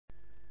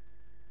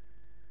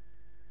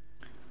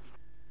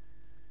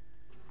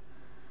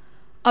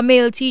A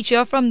male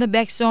teacher from the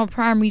Bexon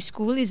Primary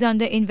School is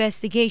under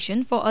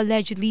investigation for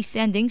allegedly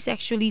sending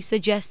sexually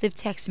suggestive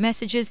text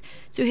messages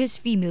to his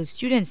female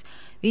students.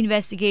 The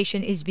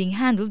investigation is being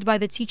handled by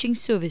the Teaching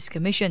Service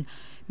Commission.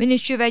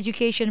 Ministry of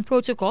Education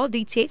protocol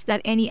dictates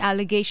that any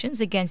allegations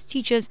against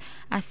teachers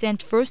are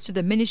sent first to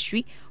the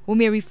ministry, who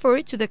may refer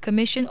it to the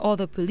commission or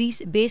the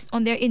police based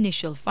on their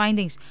initial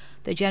findings.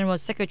 The General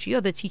Secretary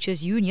of the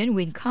Teachers Union,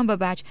 Wayne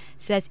Cumberbatch,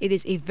 says it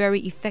is a very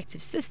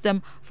effective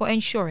system for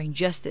ensuring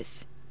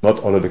justice. Not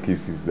all of the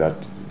cases that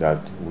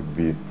would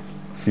be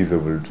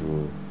feasible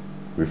to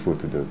refer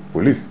to the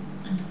police.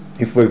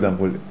 If, for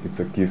example, it's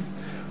a case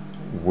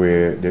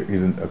where there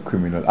isn't a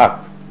criminal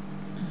act,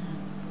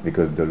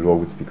 because the law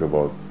would speak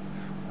about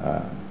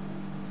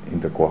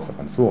intercourse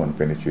and so on,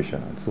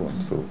 penetration and so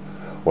on. So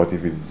what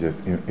if it's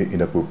just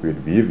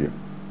inappropriate behavior?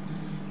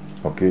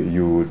 Okay,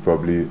 you would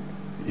probably,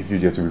 if you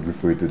just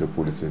refer it to the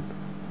police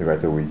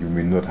right away, you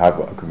may not have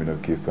a criminal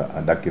case,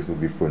 and that case will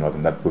be thrown out,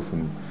 and that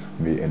person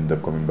may end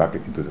up coming back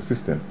into the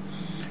system.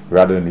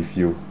 Rather than if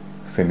you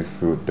send it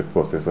through the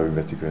process of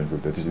investigation through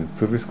the Teaching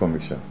Service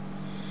Commission,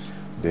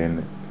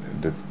 then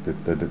the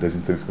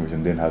Teaching Service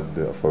Commission then has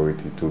the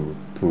authority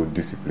to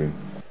discipline.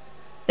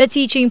 The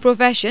teaching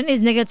profession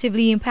is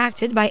negatively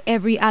impacted by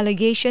every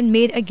allegation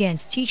made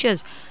against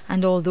teachers,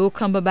 and although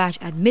Cumberbatch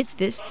admits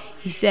this,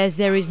 he says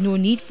there is no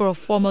need for a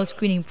formal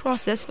screening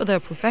process for the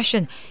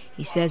profession.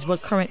 He says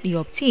what currently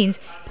obtains,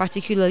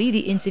 particularly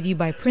the interview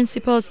by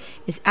principals,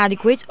 is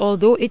adequate,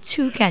 although it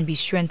too can be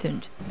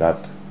strengthened.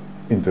 That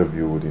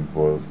interview would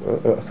involve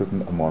a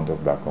certain amount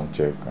of background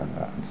check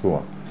and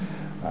so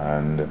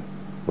on.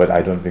 But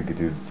I don't think it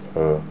is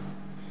a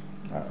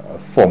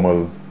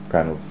formal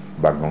kind of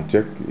background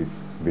check.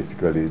 It's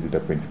basically the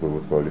principal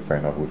will probably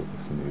find out who the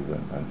person is.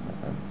 And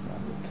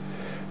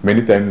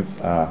many times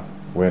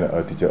when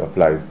a teacher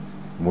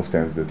applies, most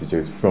times the teacher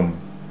is from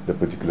the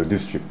particular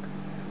district,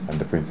 and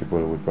the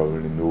principal would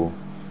probably know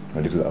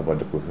a little about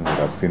the person, would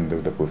have seen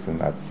the person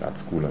at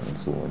school and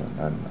so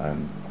on,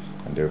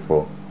 and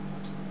therefore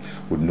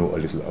would know a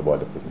little about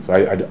the person. So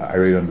I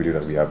really don't believe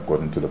that we have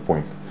gotten to the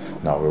point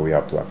now where we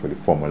have to actually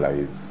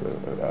formalize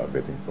a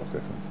vetting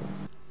process and so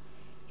on.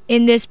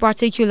 In this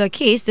particular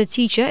case, the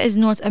teacher is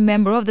not a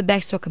member of the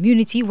Bextor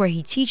community where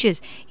he teaches.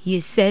 He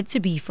is said to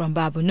be from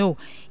Babono.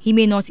 He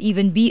may not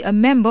even be a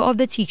member of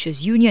the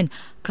Teachers Union.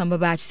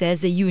 Cumberbatch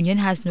says the union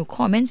has no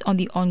comment on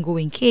the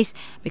ongoing case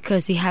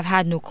because they have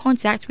had no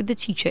contact with the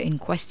teacher in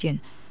question.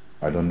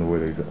 I don't know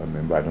whether he's a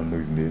member. I don't know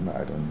his name.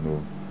 I don't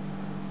know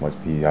much.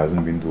 He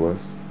hasn't been to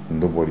us.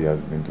 Nobody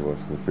has been to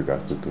us with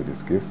regards to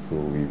this case, so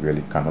we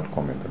really cannot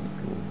comment on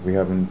it. We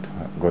haven't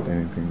got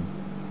anything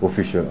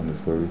official on the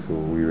story, so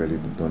we really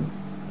don't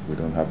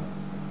have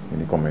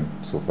any comment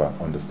so far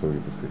on the story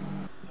per se.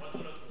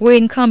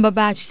 Wayne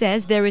Cumberbatch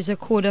says there is a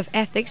code of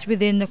ethics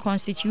within the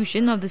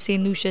constitution of the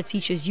Saint Lucia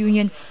Teachers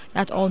Union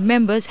that all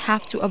members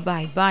have to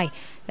abide by.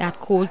 That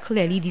code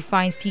clearly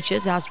defines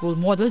teachers as role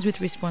models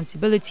with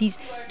responsibilities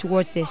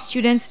towards their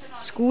students,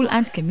 school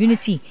and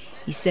community.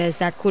 He says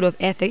that code of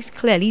ethics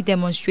clearly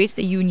demonstrates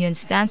the union's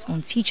stance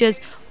on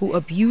teachers who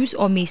abuse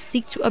or may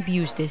seek to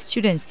abuse their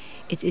students.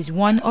 It is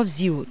one of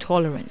zero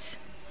tolerance.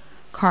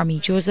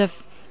 Carmi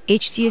Joseph,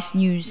 HTS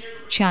News,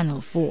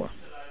 Channel 4.